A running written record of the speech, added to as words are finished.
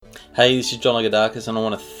Hey, this is John Lagodakis, and I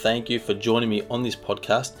want to thank you for joining me on this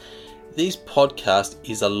podcast. This podcast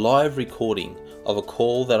is a live recording of a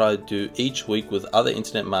call that I do each week with other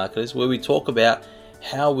internet marketers where we talk about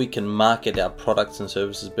how we can market our products and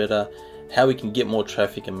services better, how we can get more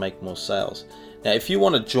traffic and make more sales. Now, if you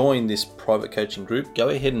want to join this private coaching group, go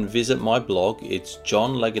ahead and visit my blog. It's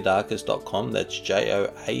johnlagodakis.com. That's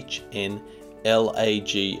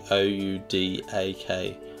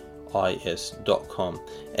JOHNLAGOUDAKIS.com.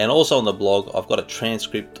 And also on the blog, I've got a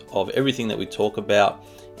transcript of everything that we talk about,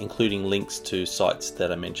 including links to sites that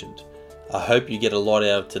I mentioned. I hope you get a lot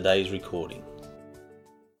out of today's recording.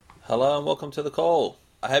 Hello and welcome to the call.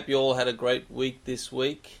 I hope you all had a great week this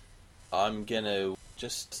week. I'm going to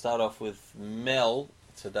just start off with Mel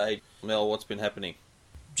today. Mel, what's been happening?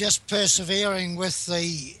 Just persevering with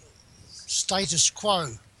the status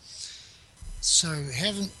quo. So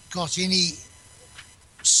haven't got any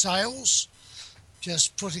sales,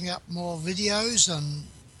 just putting up more videos and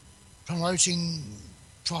promoting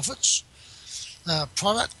products,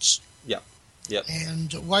 Yep.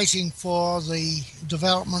 and waiting for the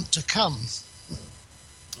development to come.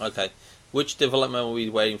 Okay. Which development are we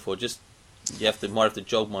waiting for? Just might have to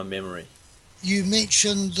jog my memory. You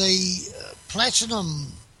mentioned the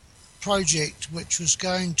Platinum project, which was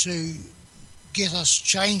going to get us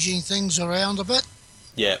changing things around a bit.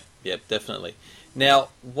 Yep, definitely. Now,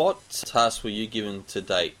 what tasks were you given to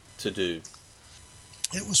date to do?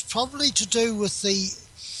 It was probably to do with the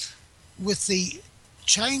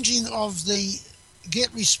changing of the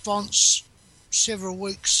get response several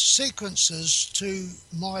weeks sequences to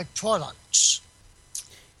my products.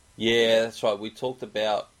 Yeah, that's right. We talked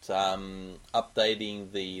about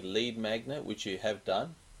updating the lead magnet, which you have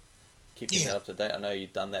done, keeping that up to date. I know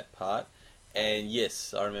you've done that part. And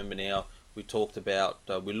yes, I remember now, we talked about,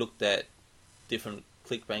 we looked at different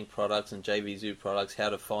ClickBank products and JVZoo products, how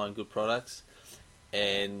to find good products.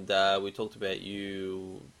 And we talked about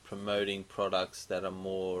you promoting products that are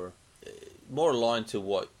more aligned to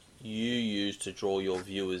what you use to draw your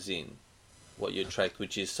viewers in, what you attract,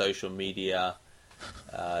 which is social media,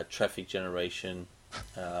 traffic generation,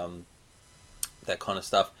 that kind of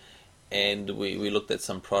stuff. And we looked at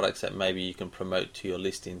some products that maybe you can promote to your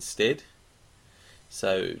list instead.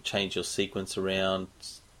 So change your sequence around,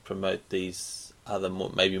 promote these other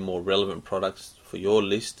maybe more relevant products for your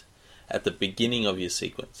list at the beginning of your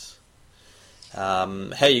sequence. How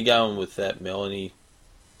are you going with that, Mel? Any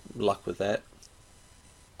luck with that?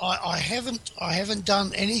 I haven't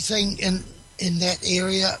done anything in that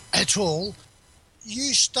area at all.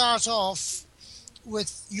 You start off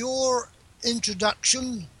with your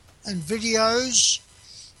introduction and videos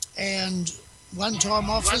and one-time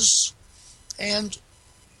offers, and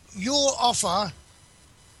your offer,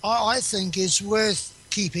 I think, is worth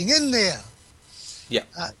keeping in there. Yeah.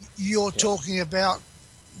 You're talking about,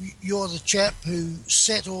 you're the chap who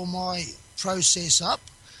set all my process up,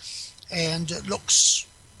 and it looks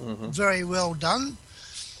very well done.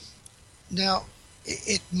 Now,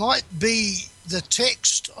 it might be the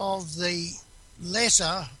text of the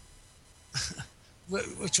letter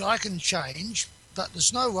which I can change, but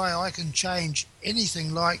there's no way I can change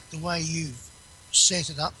anything like the way you've set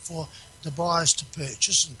it up for the buyers to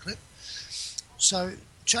purchase and click. So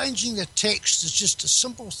changing the text is just a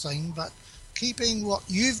simple thing, but keeping what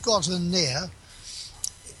you've got in there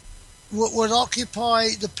would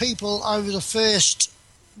occupy the people over the first,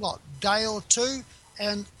 day or two,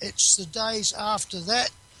 and it's the days after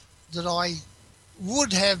that I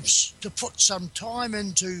would have to put some time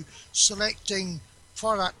into selecting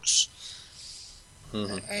products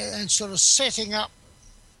and sort of setting up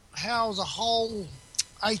how the whole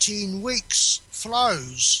 18 weeks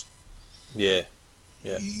flows. Yeah.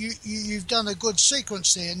 You've done a good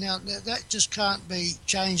sequence there. Now, that just can't be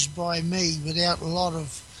changed by me without a lot of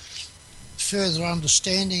further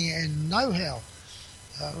understanding and know-how.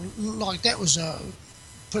 That was a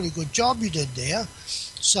pretty good job you did there.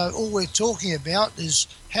 So all we're talking about is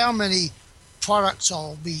how many products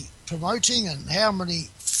I'll be promoting and how many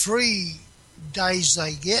free days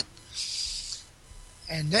they get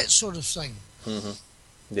and that sort of thing.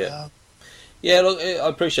 Yeah. Look, I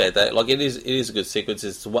appreciate that. It is a good sequence.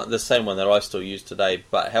 It's the same one that I still use today.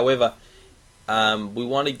 But however, we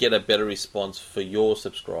want to get a better response for your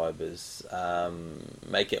subscribers.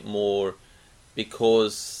 Make it more,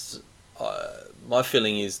 because my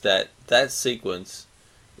feeling is that sequence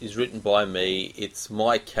is written by me. It's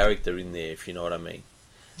my character in there, if you know what I mean.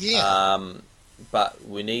 Yeah. But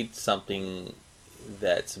we need something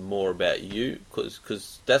that's more about you,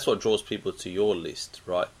 because that's what draws people to your list,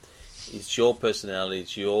 right? It's your personality,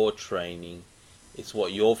 it's your training, it's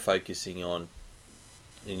what you're focusing on.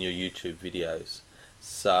 in your YouTube videos.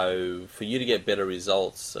 So for you to get better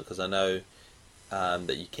results, because I know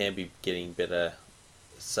that you can be getting better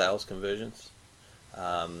sales conversions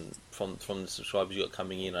from the subscribers you got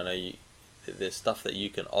coming in. I know there's stuff that you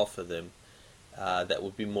can offer them that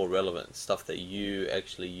would be more relevant, stuff that you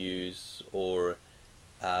actually use, or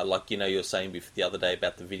like you're saying the other day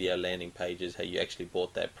about the video landing pages, how you actually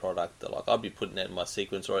bought that product. Like I'd be putting that in my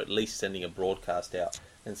sequence, or at least sending a broadcast out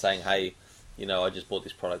and saying, hey, I just bought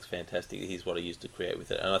this product, fantastic, here's what I used to create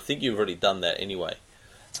with it. And I think you've already done that anyway.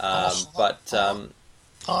 I've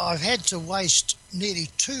had to waste nearly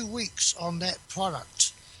 2 weeks on that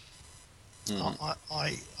product.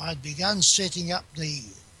 I'd begun setting up the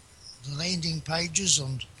landing pages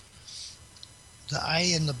and the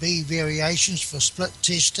A and the B variations for split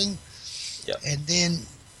testing. Yep. And then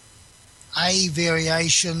A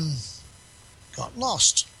variation got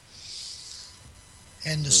lost.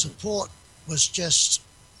 And the support was just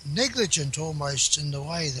negligent almost, in the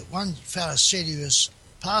way that one fella said he was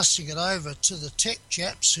passing it over to the tech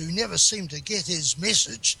chaps who never seemed to get his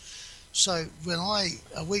message. So when I,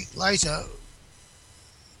 a week later,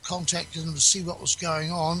 contacted them to see what was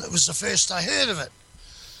going on, it was the first I heard of it.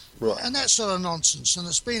 Right. And that sort of nonsense. And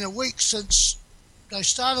it's been a week since they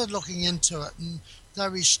started looking into it, and they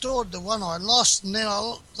restored the one I lost, and then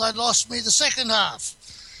they lost me the second half.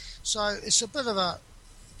 So it's a bit of a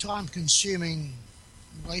time-consuming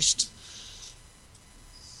waste.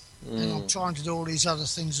 And I'm trying to do all these other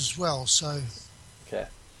things as well. So, okay.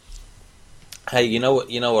 Hey, you know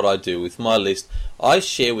what I do with my list? I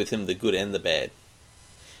share with them the good and the bad.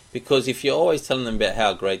 Because if you're always telling them about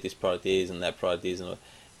how great this product is and that product is, and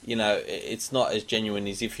it's not as genuine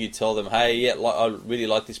as if you tell them, hey, yeah, I really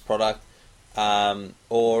like this product,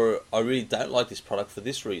 or I really don't like this product for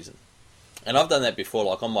this reason. And I've done that before,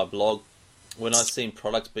 like on my blog, when I've seen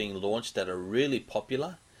products being launched that are really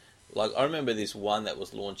popular. Like I remember this one that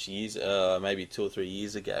was launched maybe 2 or 3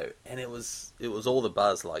 years ago, and it was all the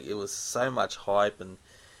buzz. Like it was so much hype, and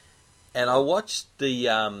I watched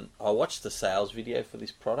the sales video for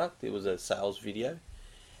this product. It was a sales video,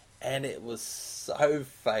 and it was so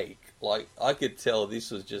fake. Like I could tell this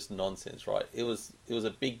was just nonsense, right? It was a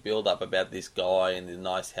big build up about this guy and the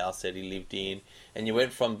nice house that he lived in, and you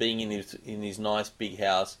went from being in his nice big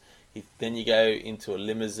house. Then you go into a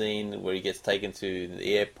limousine where he gets taken to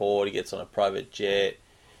the airport. He gets on a private jet,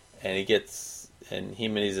 and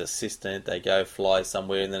him and his assistant, they go fly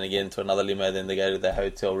somewhere, and then they get into another limo. Then they go to their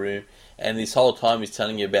hotel room, and this whole time he's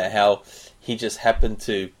telling you about how he just happened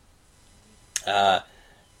to,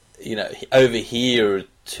 overhear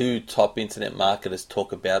 2 top internet marketers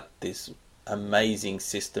talk about this amazing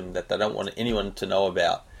system that they don't want anyone to know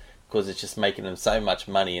about because it's just making them so much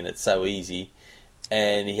money and it's so easy.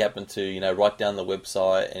 And he happened to, write down the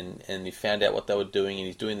website, and he found out what they were doing, and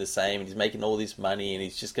he's doing the same, and he's making all this money, and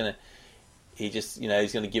he's gonna give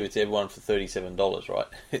it to everyone for $37, right?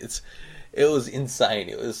 It was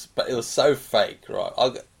insane. But it was so fake, right?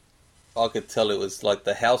 I could tell it was like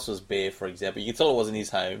the house was bare, for example. You could tell it wasn't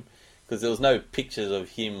his home because there was no pictures of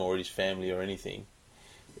him or his family or anything.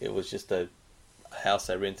 It was just a house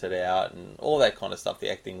they rented out and all that kind of stuff. The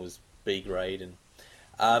acting was B grade, and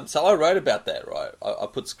so I wrote about that, right? I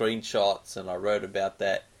put screenshots and I wrote about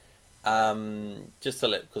that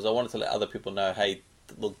because I wanted to let other people know, hey,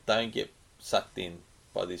 look, don't get sucked in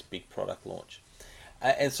by this big product launch.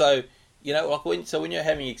 And so, when you're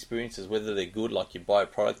having experiences, whether they're good, like you buy a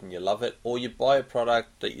product and you love it, or you buy a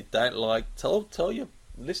product that you don't like, tell your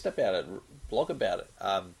list about it, blog about it.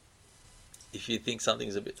 If you think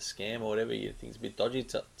something's a bit of a scam or whatever, you think it's a bit dodgy,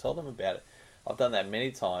 tell them about it. I've done that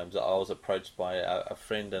many times. I was approached by a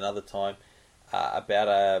friend another time about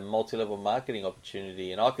a multi-level marketing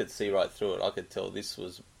opportunity, and I could see right through it. I could tell this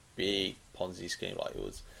was a big Ponzi scheme. Like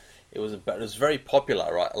it was very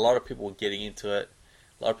popular, right? A lot of people were getting into it.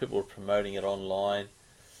 A lot of people were promoting it online,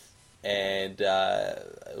 and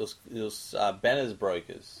it was Banners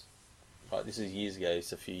Brokers. Right, this is years ago.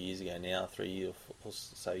 It's a few years ago now, 3 or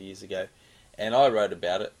so years ago, and I wrote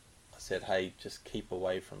about it. I said, hey, just keep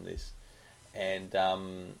away from this. And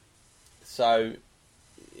so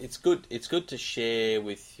it's good to share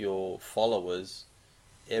with your followers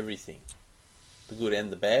everything, the good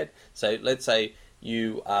and the bad. So let's say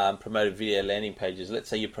you promoted video landing pages. Let's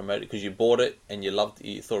say you promoted because you bought it and you loved it,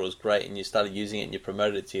 you thought it was great, and you started using it and you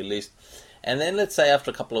promoted it to your list. And then let's say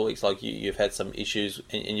after a couple of weeks, like you've had some issues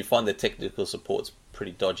and you find the technical support's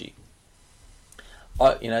pretty dodgy.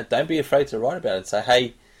 Don't be afraid to write about it and say,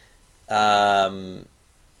 hey,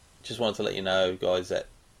 just wanted to let you know, guys, that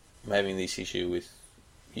I'm having this issue with.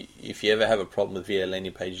 If you ever have a problem with video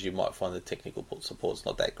landing pages, you might find the technical support's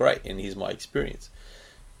not that great, and here's my experience.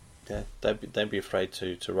 Yeah, don't be afraid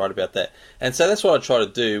to write about that. And so that's what I try to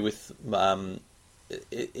do with.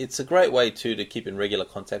 It's a great way to keep in regular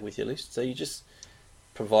contact with your list. So you just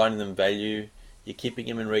providing them value. You're keeping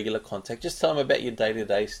them in regular contact. Just tell them about your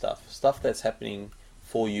day-to-day stuff that's happening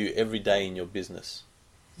for you every day in your business.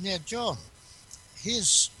 Now, John,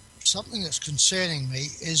 here's something that's concerning me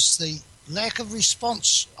is the lack of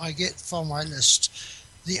response I get from my list.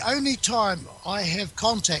 The only time I have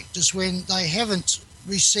contact is when they haven't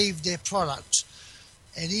received their product.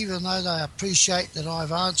 And even though they appreciate that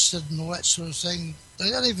I've answered and all that sort of thing, they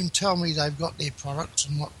don't even tell me they've got their product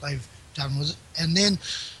and what they've done with it. And then,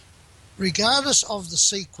 regardless of the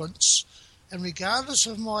sequence and regardless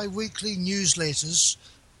of my weekly newsletters,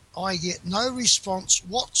 I get no response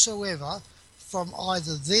whatsoever from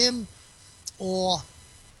either them or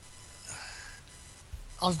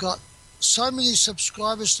I've got so many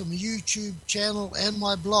subscribers to my YouTube channel and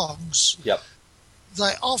my blogs. Yep.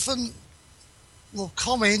 They often will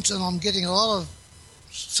comment, and I'm getting a lot of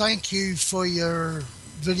thank you for your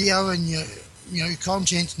video and your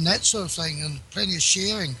content and that sort of thing, and plenty of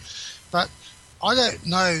sharing. But I don't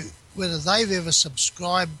know whether they've ever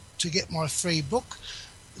subscribed to get my free book.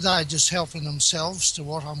 They're just helping themselves to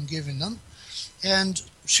what I'm giving them. And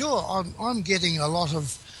sure, I'm getting a lot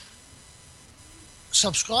of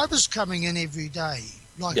subscribers coming in every day.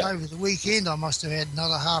 Like over the weekend, I must have had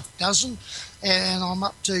another half dozen, and I'm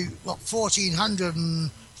up to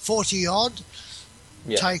 1,440 odd.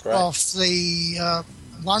 Take great. off the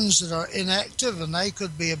ones that are inactive, and they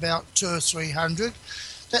could be about 200 or 300.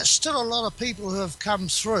 That's still a lot of people who have come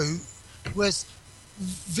through with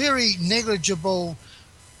very negligible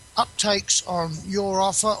uptakes on your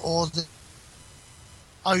offer or the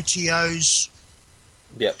OTOs.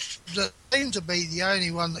 Yep. That seem to be the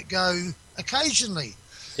only one that go occasionally.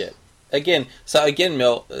 Yeah. Again,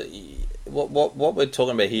 Mel, what we're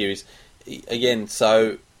talking about here is, again,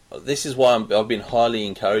 so this is why I've been highly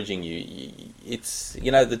encouraging you. It's,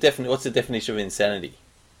 what's the definition of insanity?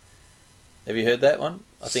 Have you heard that one?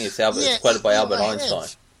 I think it's it's quoted by Albert Einstein.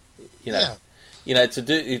 You're going to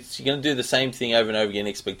do the same thing over and over again and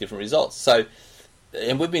expect different results. So,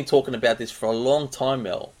 and we've been talking about this for a long time,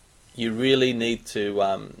 Mel. You really need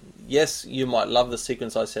to, yes, you might love the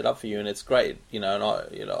sequence I set up for you, and it's great, and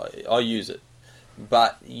I use it,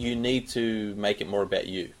 but you need to make it more about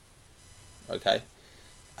you. Okay.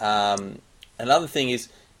 Another thing is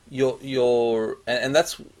and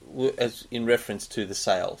that's as in reference to the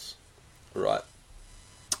sales, right?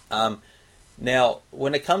 Now,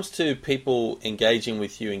 when it comes to people engaging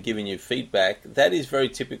with you and giving you feedback, that is very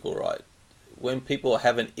typical, right? When people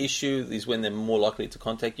have an issue is when they're more likely to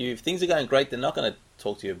contact you. If things are going great, they're not going to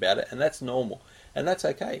talk to you about it, and that's normal, and that's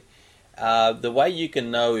okay. The way you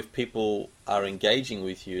can know if people are engaging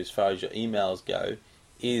with you as far as your emails go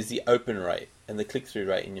is the open rate and the click-through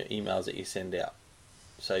rate in your emails that you send out.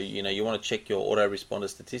 So, you want to check your autoresponder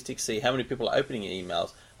statistics, see how many people are opening your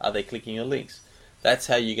emails, are they clicking your links? That's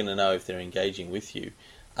how you're going to know if they're engaging with you.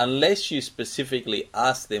 Unless you specifically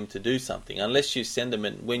ask them to do something, unless you send them,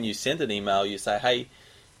 when you send an email, you say, hey,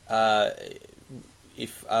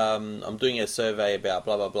 if I'm doing a survey about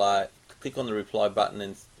blah, blah, blah, click on the reply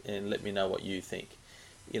button and let me know what you think.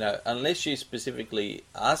 Unless you're specifically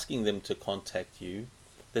asking them to contact you,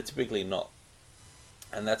 they're typically not.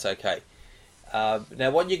 And that's okay.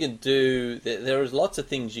 Now, what you can do, there is lots of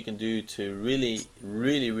things you can do to really,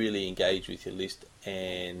 really, really engage with your list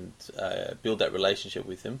and build that relationship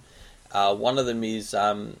with them. One of them is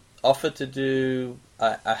offer to do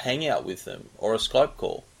a hangout with them or a Skype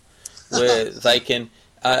call where they can,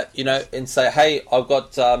 and say, hey, I've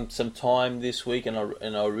got some time this week and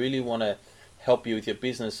I really want to help you with your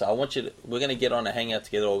business. So we're going to get on a hangout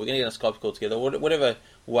together, or we're going to get a Skype call together, whatever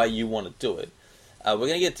way you want to do it. We're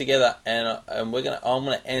going to get together and I'm going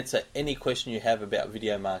to answer any question you have about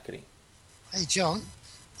video marketing. Hey, John,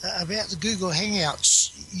 about the Google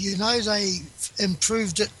Hangouts, they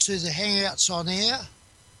improved it to the Hangouts on Air?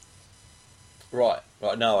 Right.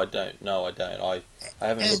 No, I don't. I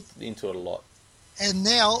haven't looked into it a lot. And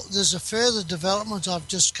now there's a further development I've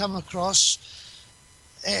just come across,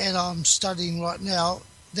 and I'm studying right now.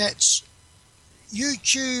 That's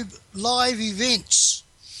YouTube live events,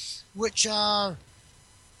 which are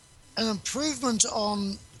an improvement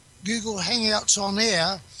on Google Hangouts on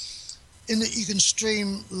Air, in that you can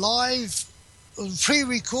stream live,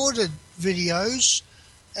 pre-recorded videos,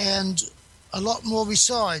 and a lot more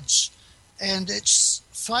besides. And it's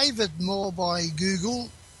favoured more by Google,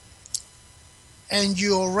 and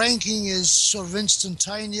your ranking is sort of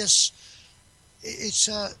instantaneous. It's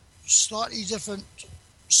a slightly different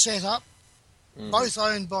setup, both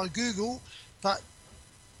owned by Google, but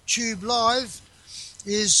YouTube Live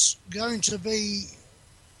is going to be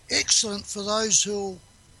excellent for those who'll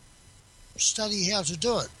study how to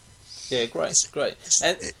do it. Yeah, great, great.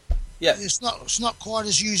 It's not quite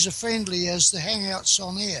as user friendly as the Hangouts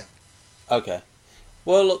on air. Okay.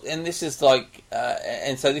 Well, look, and this is like,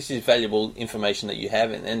 and so this is valuable information that you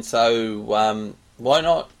have, and so why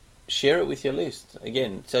not share it with your list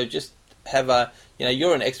again? So just have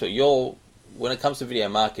you're an expert. When it comes to video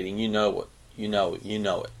marketing, you know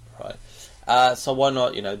it, right? So why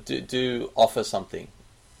not, do offer something,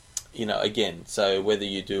 again. So whether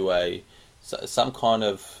you do some kind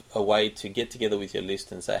of a way to get together with your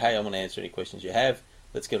list and say, hey, I'm going to answer any questions you have.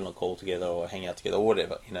 Let's get on a call together or hang out together or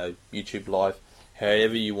whatever, YouTube Live,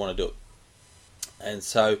 however you want to do it. And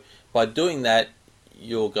so by doing that,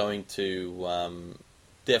 you're going to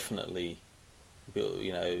definitely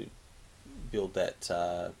build that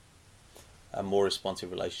a more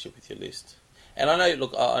responsive relationship with your list. And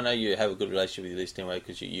I know you have a good relationship with your list anyway,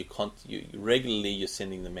 because you regularly you're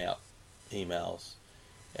sending them out emails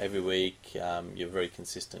every week. You're very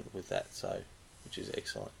consistent with that, which is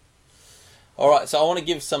excellent. All right, so I want to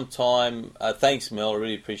give some time. Thanks, Mel. I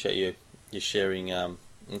really appreciate you sharing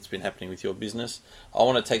what's been happening with your business. I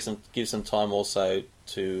want to give some time also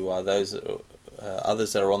to those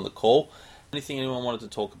others that are on the call. Anything anyone wanted to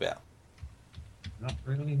talk about? Not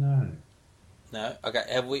really, no. No? Okay,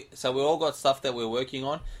 have we? So we've all got stuff that we're working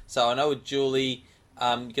on. So I know with Julie,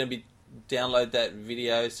 you're going to be download that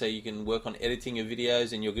video so you can work on editing your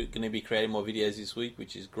videos, and you're going to be creating more videos this week,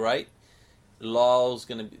 which is great. Lyle's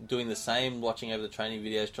going to be doing the same, watching over the training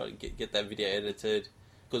videos, trying to get that video edited,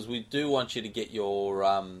 because we do want you to get your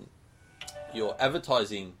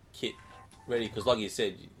advertising kit ready, because like you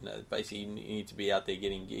said, basically you need to be out there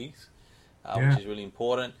getting gigs, which is really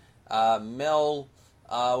important. Mel,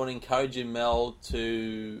 I want to encourage you, Mel,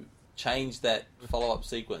 to change that follow-up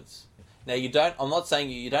sequence. Now, I'm not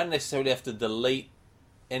saying you don't necessarily have to delete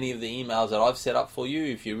any of the emails that I've set up for you.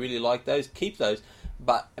 If you really like those, keep those,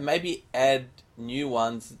 but maybe add new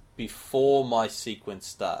ones before my sequence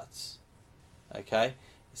starts. Okay?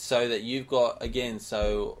 So that you've got, again,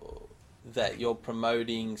 so that you're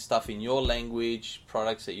promoting stuff in your language,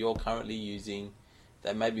 products that you're currently using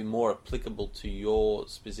that may be more applicable to your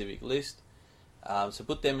specific list. So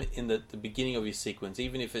put them in the beginning of your sequence,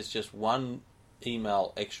 even if it's just one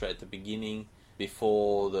email extra at the beginning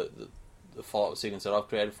before the follow-up sequence that I've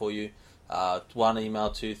created for you. One email,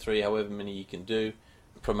 2, 3, however many you can do,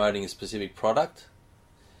 promoting a specific product.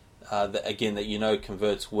 That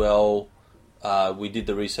converts well. We did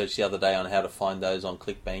the research the other day on how to find those on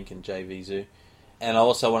ClickBank and JVZoo. And I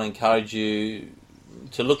also want to encourage you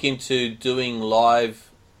to look into doing live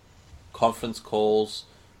conference calls,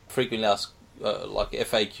 frequently like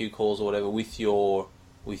FAQ calls or whatever, with your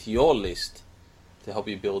list to help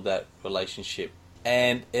you build that relationship.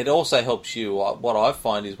 And it also helps you. What I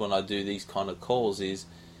find is when I do these kind of calls is,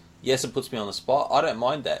 yes, it puts me on the spot. I don't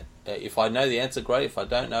mind that. If I know the answer, great. If I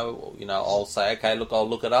don't know, I'll say, okay, look, I'll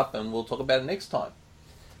look it up and we'll talk about it next time.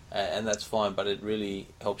 And that's fine, but it really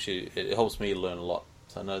helps you. It helps me learn a lot.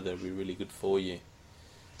 So I know that'll be really good for you.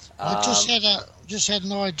 I just had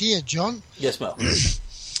an idea, John. Yes, Mel.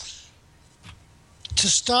 To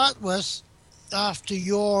start with, after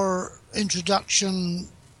your introduction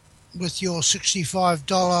with your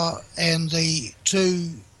 $65 and the 2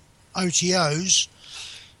 OTOs,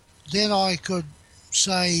 then I could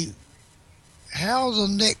say how the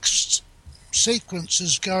next sequence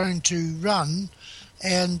is going to run,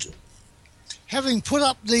 and having put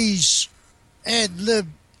up these ad-lib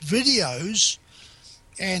videos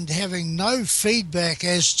and having no feedback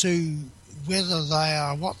as to whether they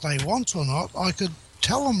are what they want or not, I could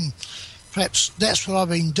tell them perhaps that's what I've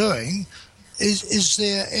been doing. Is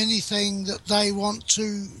there anything that they want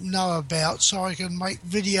to know about so I can make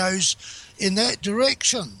videos in that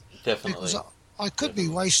direction? Definitely. Because I could be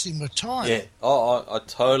wasting my time. Yeah, I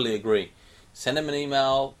totally agree. Send them an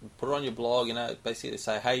email, put it on your blog, basically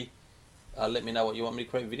say, hey, let me know what you want me to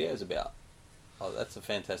create videos about. Oh, that's a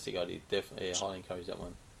fantastic idea. Definitely, I highly encourage that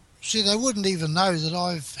one. See, they wouldn't even know that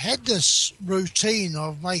I've had this routine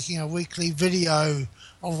of making a weekly video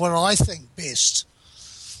of what I think best.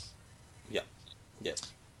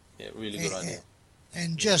 Yeah, really good idea.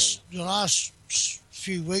 And just the last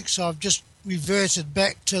few weeks, I've just reverted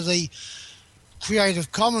back to the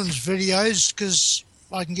Creative Commons videos because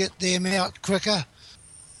I can get them out quicker.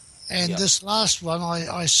 And this last one,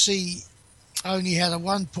 I see only had a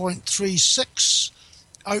 1.36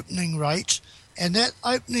 opening rate, and that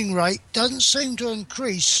opening rate doesn't seem to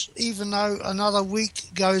increase even though another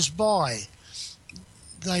week goes by.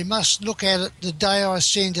 They must look at it the day I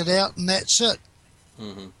send it out, and that's it.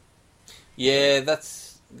 Mm-hmm. Yeah,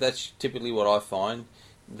 that's typically what I find,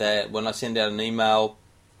 that when I send out an email,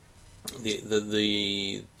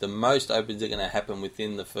 the most opens are going to happen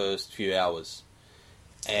within the first few hours,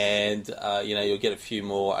 and you'll get a few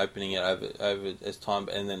more opening it over as time,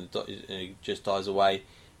 and then it just dies away.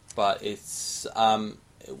 But it's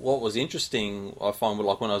what was interesting, I find,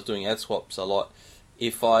 like when I was doing ad swaps a lot,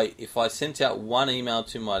 if I sent out one email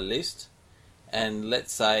to my list, and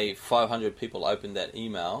let's say 500 people opened that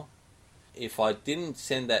email, if I didn't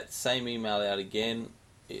send that same email out again,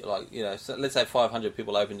 so let's say 500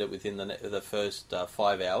 people opened it within the first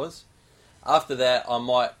 5 hours. After that,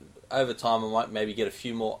 over time, I might maybe get a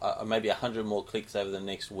few more, maybe 100 more clicks over the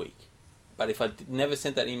next week. But if I never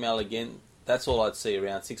sent that email again, that's all I'd see,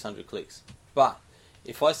 around 600 clicks. But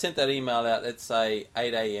if I sent that email out, let's say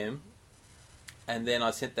 8 a.m., and then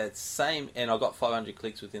I sent that same, and I got 500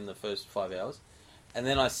 clicks within the first 5 hours, and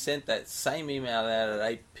then I sent that same email out at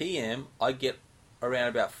 8 p.m., I get around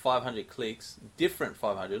about 500 clicks, different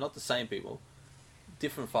 500, not the same people,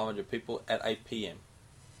 different 500 people at 8 p.m.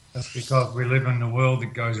 That's because we live in a world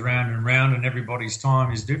that goes round and round, and everybody's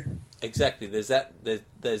time is different. Exactly. There's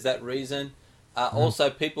that reason. Also,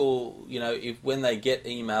 people, when they get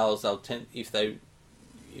emails, they'll tend, if they're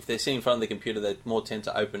sitting in front of the computer, they more tend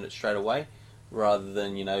to open it straight away, rather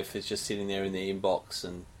than if it's just sitting there in the inbox.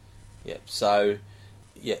 And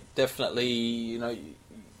definitely,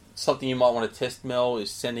 something you might want to test, Mel,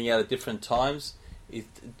 is sending out at different times. Do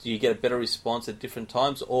you get a better response at different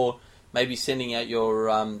times, or maybe sending out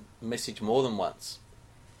your message more than once?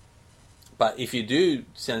 But if you do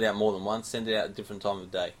send it out more than once, send it out at a different time of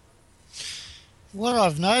day. What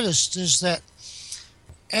I've noticed is that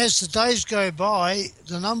as the days go by,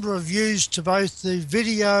 the number of views to both the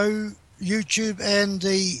video, YouTube, and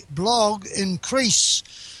the blog increase.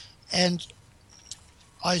 And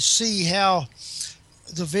I see how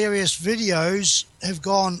the various videos have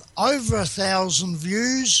gone over 1,000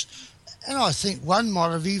 views, and I think one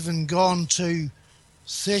might have even gone to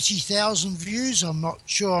 30,000 views. I'm not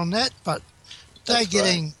sure on that, but they're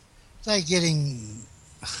getting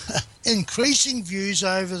increasing views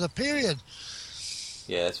over the period.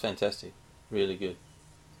 Yeah, it's fantastic. Really good.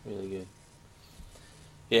 Really good.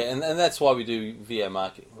 Yeah, and that's why we do video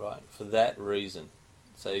marketing, right? For that reason.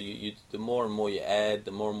 So you the more and more you add,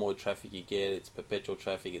 the more and more traffic you get. It's perpetual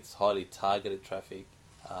traffic. It's highly targeted traffic.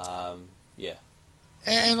 Yeah.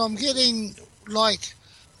 And I'm getting like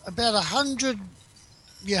about 100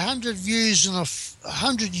 views and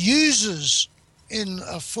 100 users in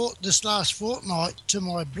this last fortnight to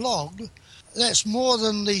my blog. That's more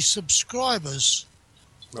than the subscribers.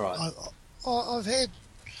 Right. I've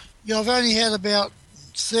only had about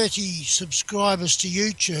 30 subscribers to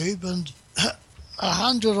YouTube and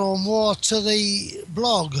 100 or more to the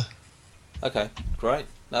blog. Okay, great.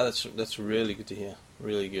 No, that's really good to hear.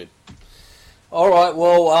 Really good. All right,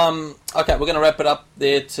 well, okay, we're going to wrap it up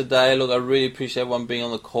there today. Look, I really appreciate everyone being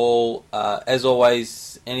on the call. As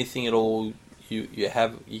always, anything at all you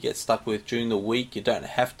get stuck with during the week, you don't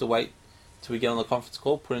have to wait till we get on the conference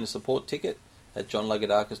call. Put in a support ticket at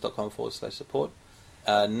johnlagadakis.com/support.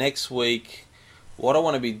 Next week, what I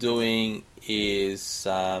want to be doing is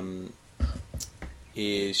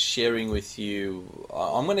sharing with you.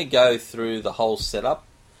 I'm going to go through the whole setup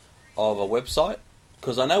of a website,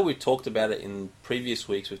 because I know we've talked about it in previous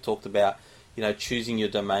weeks. We've talked about choosing your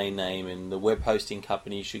domain name and the web hosting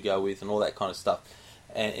company you should go with and all that kind of stuff,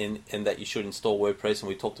 and that you should install WordPress, and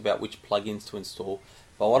we talked about which plugins to install.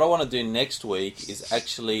 But what I want to do next week is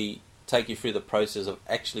actually take you through the process of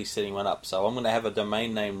actually setting one up. So I'm going to have a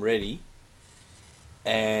domain name ready,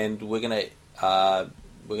 and we're going to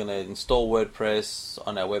install WordPress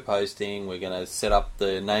on our web hosting. We're going to set up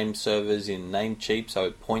the name servers in Namecheap, so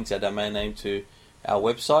it points our domain name to our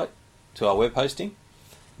website, to our web hosting.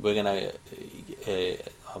 We're going to,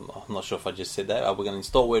 I'm not sure if I just said that, we're going to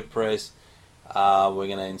install WordPress. We're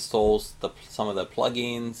going to install some of the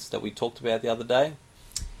plugins that we talked about the other day.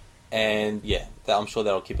 And yeah, I'm sure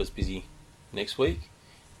that'll keep us busy next week.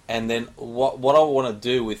 And then what I want to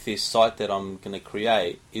do with this site that I'm going to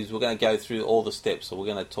create is we're going to go through all the steps. So we're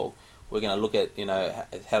going to look at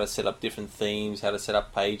how to set up different themes, how to set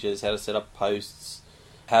up pages, how to set up posts,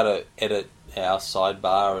 how to edit our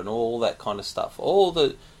sidebar, and all that kind of stuff. All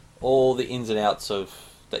the ins and outs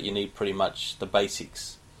of that you need, pretty much the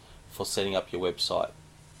basics for setting up your website.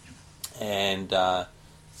 And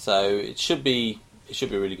so it should be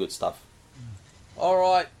really good stuff. All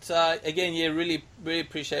right. Again, yeah, really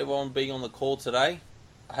appreciate everyone being on the call today.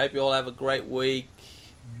 I hope you all have a great week,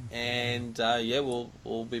 and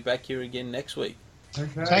we'll be back here again next week.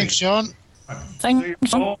 Okay. Thanks, John. Thank you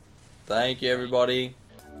all. Thank you, everybody.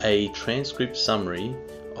 A transcript summary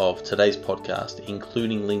of today's podcast,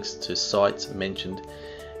 including links to sites mentioned,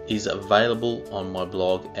 is available on my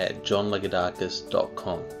blog at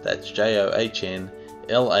johnlagoudakis.com. That's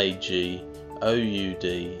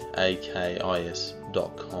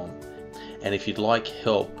JohnLagoudakis.com. And if you'd like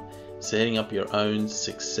help setting up your own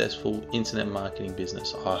successful internet marketing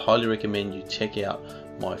business, I highly recommend you check out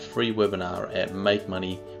my free webinar at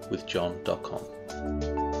makemoneywithjohn.com.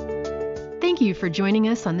 Thank you for joining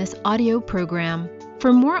us on this audio program.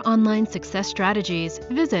 For more online success strategies,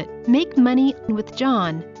 visit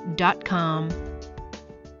MakeMoneyWithJohn.com.